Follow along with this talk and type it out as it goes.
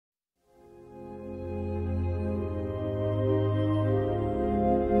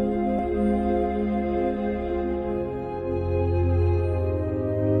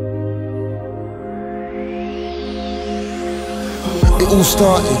all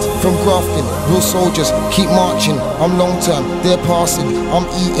started from grafting, real soldiers keep marching. I'm long term, they're passing. I'm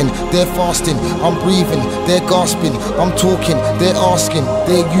eating, they're fasting. I'm breathing, they're gasping. I'm talking, they're asking.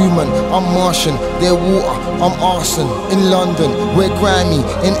 They're human, I'm Martian. They're water, I'm arson. In London, we're grimy.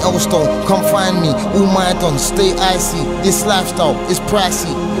 In Elstone, come find me. All my done, stay icy. This lifestyle is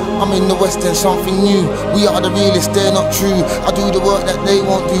pricey. I'm in the West End, something new. We are the realists, they're not true. I do the work that they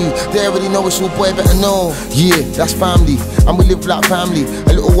won't do. They already know it's all, boy, better know. Yeah, that's family, and we live like family.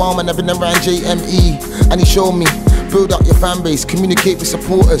 A little while, man, I've been around JME, and he showed me, build up your fan base, communicate with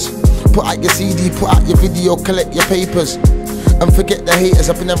supporters. Put out your CD, put out your video, collect your papers. And forget the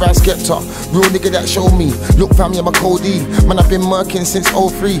haters, I've been around Skepta. Real nigga that showed me. Look family, I'm a Cody. Man, I've been murking since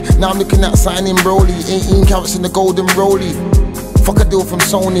 03. Now I'm looking at signing Broly. 18 carats in the golden rollie. Fuck a deal from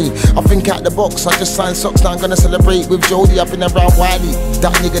Sony. I think out the box, I just signed socks. Now I'm gonna celebrate with Jody. I've been around Wiley.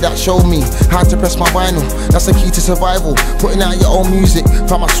 That nigga that showed me how to press my vinyl. That's the key to survival. Putting out your own music,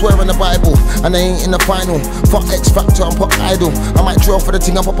 fam, I swear on the Bible. And I ain't in the final. Fuck X Factor and put Idol. I might draw for the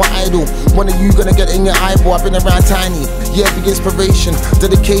thing, I'm up an idol. One of you gonna get in your eyeball. I've been around tiny. Yeah, big inspiration,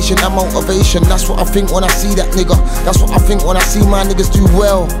 dedication and motivation. That's what I think when I see that nigga. That's what I think when I see my niggas do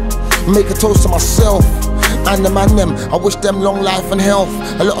well. Make a toast to myself and the man them, I wish them long life and health.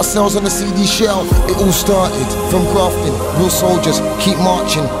 A lot of sales on the CD shelf. It all started from grafting, real soldiers keep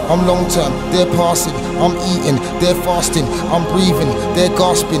marching. I'm long term, they're passing. I'm eating, they're fasting. I'm breathing, they're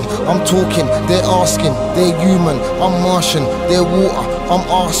gasping. I'm talking, they're asking. They're human, I'm Martian. They're water, I'm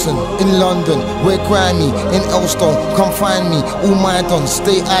arson. In London, we're grimy. In Elstone, come find me. All my done,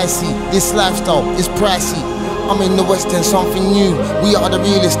 stay icy. This lifestyle is pricey. I'm in the West End, something new. We are the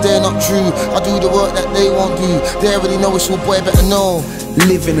realists, they're not true. I do the work that they won't do. They already know it's all, boy, better know.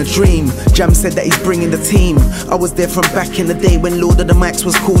 Living a dream. Jam said that he's bringing the team. I was there from back in the day when Lord of the Mics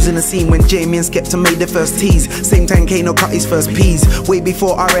was causing a scene. When Jamie and Skepta made their first teas. Same time Kano cut his first P's. Way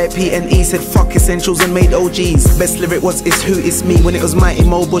before R.I.P. and E said fuck essentials and made OGs. Best lyric was it's who, it's me. When it was Mighty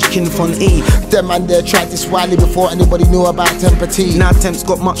Mo, Bush, Kin Von E. Them man there tried this Wiley before anybody knew about Temper T. Now Temp's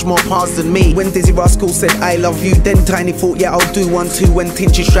got much more bars than me. When Dizzy Rascal said I love you, then Tiny thought yeah I'll do one too. When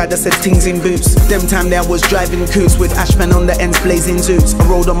Tinchy Strider said things in boots. Them time there I was driving coots with Ashman on the ends blazing zoots. I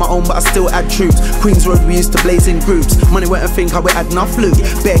rode on my own but I still had troops. Queens Road we used to blaze in groups. Money went and think I would add enough loot.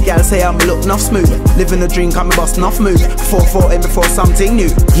 Bear gal say I'm look enough smooth. Living a dream can't be bust enough move. 4-4 before something new.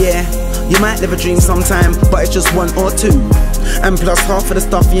 Yeah, you might live a dream sometime, but it's just one or two. And plus half of the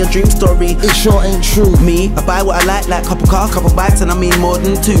stuff in your dream story, it sure ain't true. Me, I buy what I like couple car, couple bikes, and I mean more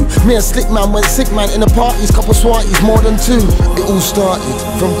than two. Me and Slick Man went sick man in the parties, couple smarties, more than two. It all started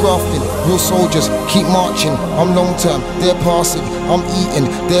from grafting, real soldiers keep marching. I'm long term, they're passing. I'm eating,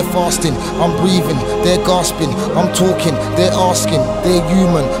 they're fasting. I'm breathing, they're gasping. I'm talking, they're asking. They're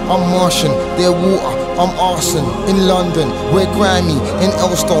human, I'm Martian. They're water, I'm arson. In London, we're grimy. In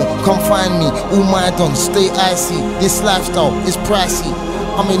Elstone, come find me. All my done, stay icy. This lifestyle is pricey.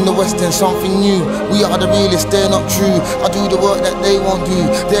 I'm in the West End, something new. We are the realists, they're not true. I do the work that they won't do.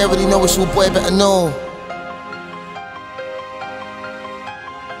 They already know it's all, boy, better know.